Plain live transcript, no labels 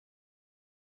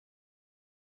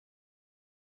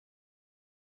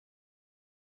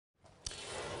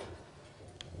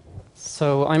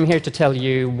So I'm here to tell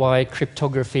you why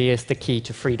cryptography is the key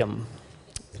to freedom.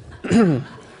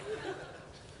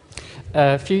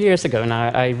 A few years ago now,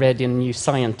 I read in New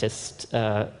Scientist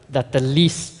that the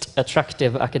least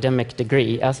attractive academic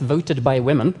degree, as voted by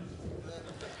women,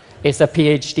 is a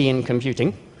PhD in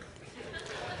computing.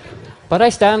 But I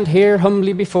stand here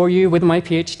humbly before you with my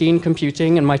PhD in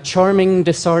computing and my charming,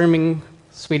 disarming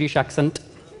Swedish accent.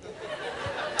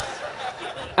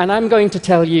 And I'm going to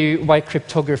tell you why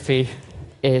cryptography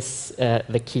is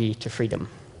the key to freedom.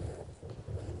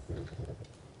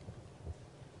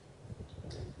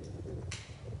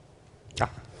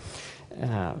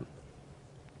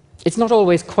 It's not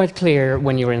always quite clear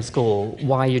when you're in school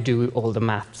why you do all the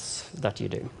maths that you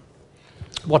do.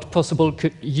 What possible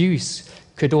use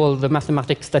could all the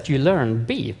mathematics that you learn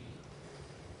be?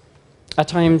 At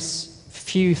times,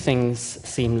 few things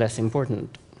seem less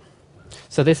important.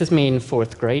 So this is me in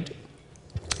 4th grade.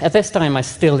 At this time, I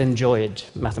still enjoyed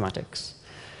mathematics.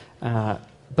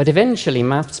 But eventually,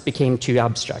 maths became too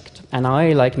abstract, and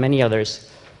I, like many others,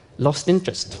 lost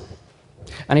interest.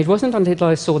 And it wasn't until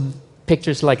I saw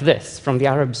pictures like this from the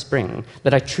Arab Spring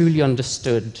that I truly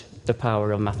understood the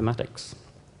power of mathematics.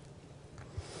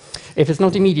 If it's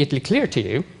not immediately clear to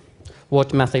you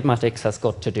what mathematics has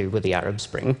got to do with the Arab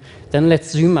Spring, then let's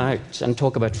zoom out and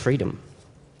talk about freedom.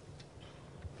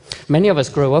 Many of us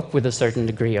grow up with a certain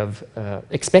degree of,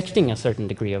 expecting a certain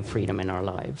degree of freedom in our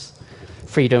lives.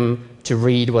 Freedom to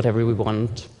read whatever we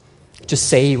want, to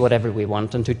say whatever we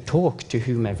want, and to talk to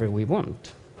whomever we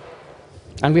want.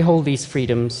 And we hold these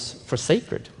freedoms for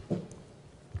sacred.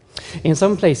 In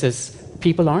some places,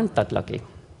 people aren't that lucky.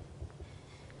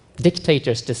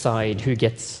 Dictators decide who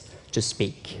gets to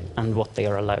speak and what they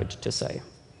are allowed to say.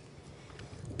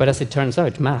 But as it turns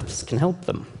out, maths can help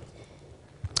them.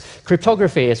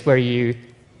 Cryptography is where you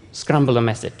scramble a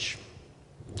message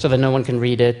so that no one can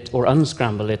read it or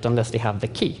unscramble it unless they have the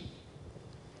key.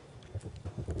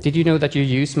 Did you know that you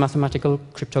use mathematical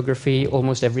cryptography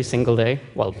almost every single day?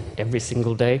 Well, every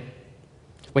single day.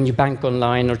 When you bank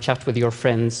online or chat with your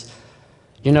friends,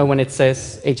 you know when it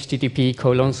says https://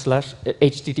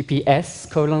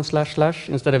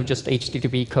 instead of just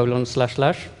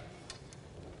http://?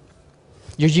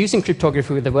 You're using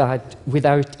cryptography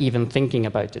without even thinking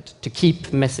about it, to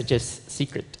keep messages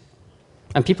secret.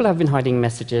 And people have been hiding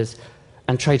messages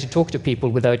and try to talk to people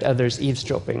without others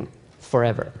eavesdropping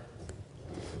forever.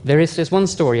 There is this one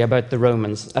story about the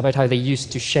Romans, about how they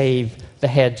used to shave the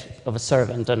head of a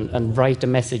servant and write a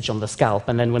message on the scalp,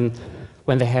 and then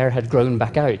when the hair had grown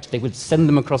back out, they would send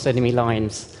them across enemy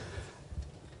lines.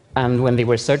 And when they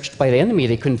were searched by the enemy,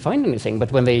 they couldn't find anything.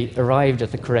 But when they arrived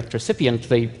at the correct recipient,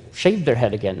 they shaved their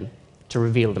head again to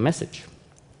reveal the message.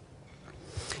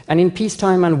 And in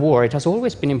peacetime and war, it has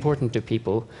always been important to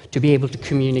people to be able to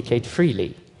communicate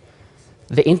freely.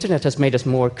 The internet has made us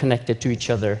more connected to each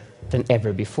other than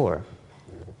ever before.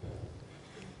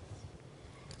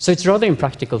 So it's rather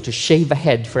impractical to shave a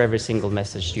head for every single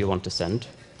message you want to send.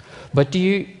 But do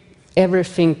you ever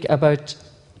think about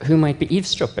who might be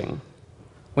eavesdropping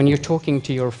when you're talking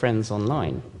to your friends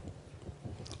online?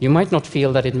 You might not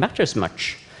feel that it matters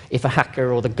much if a hacker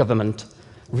or the government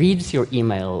reads your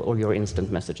email or your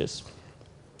instant messages,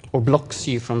 or blocks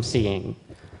you from seeing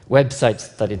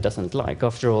websites that it doesn't like.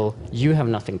 After all, you have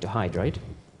nothing to hide, right?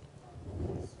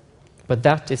 But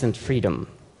that isn't freedom.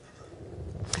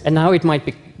 And now it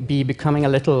might be becoming a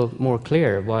little more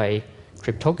clear why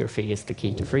cryptography is the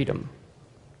key to freedom.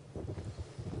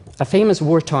 A famous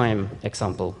wartime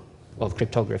example of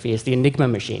cryptography is the Enigma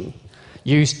machine,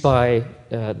 used by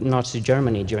Nazi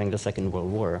Germany during the Second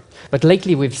World War. But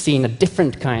lately we've seen a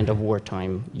different kind of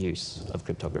wartime use of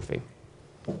cryptography.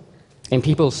 In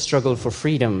people's struggle for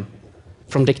freedom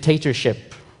from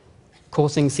dictatorship,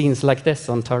 causing scenes like this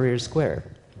on Tahrir Square.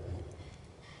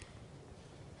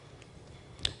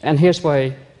 And here's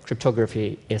why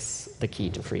cryptography is the key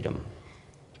to freedom.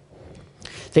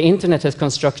 The internet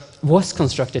was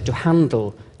constructed to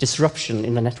handle disruption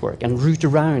in the network and route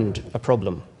around a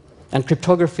problem. And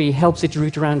cryptography helps it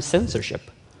route around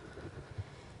censorship,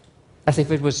 as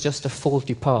if it was just a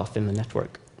faulty path in the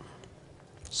network.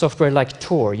 Software like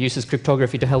Tor uses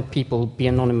cryptography to help people be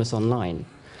anonymous online,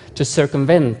 to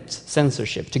circumvent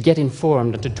censorship, to get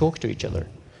informed and to talk to each other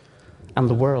and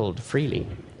the world freely.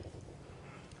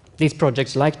 These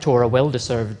projects like Tor are well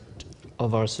deserved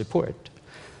of our support.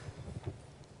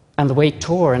 And the way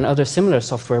Tor and other similar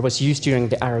software was used during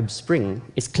the Arab Spring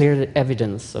is clear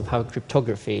evidence of how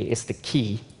cryptography is the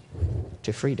key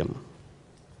to freedom.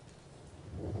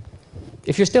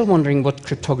 If you're still wondering what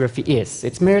cryptography is,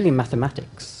 it's merely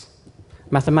mathematics.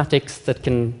 Mathematics that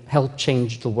can help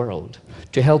change the world,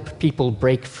 to help people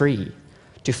break free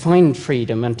to find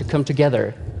freedom and to come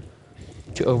together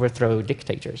to overthrow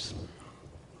dictators.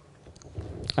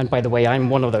 And by the way, I'm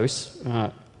one of those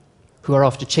who are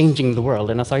after changing the world.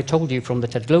 And as I told you from the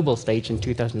TED Global stage in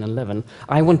 2011,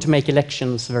 I want to make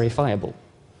elections verifiable.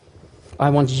 I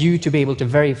want you to be able to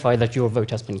verify that your vote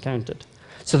has been counted,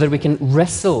 so that we can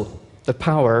wrestle the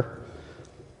power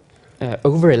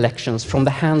over elections from the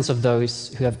hands of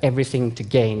those who have everything to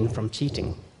gain from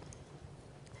cheating.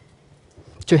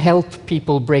 To help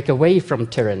people break away from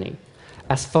tyranny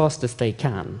as fast as they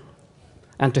can.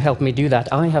 And to help me do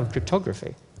that, I have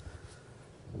cryptography.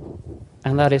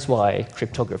 And that is why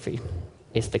cryptography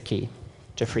is the key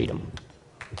to freedom.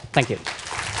 Thank you.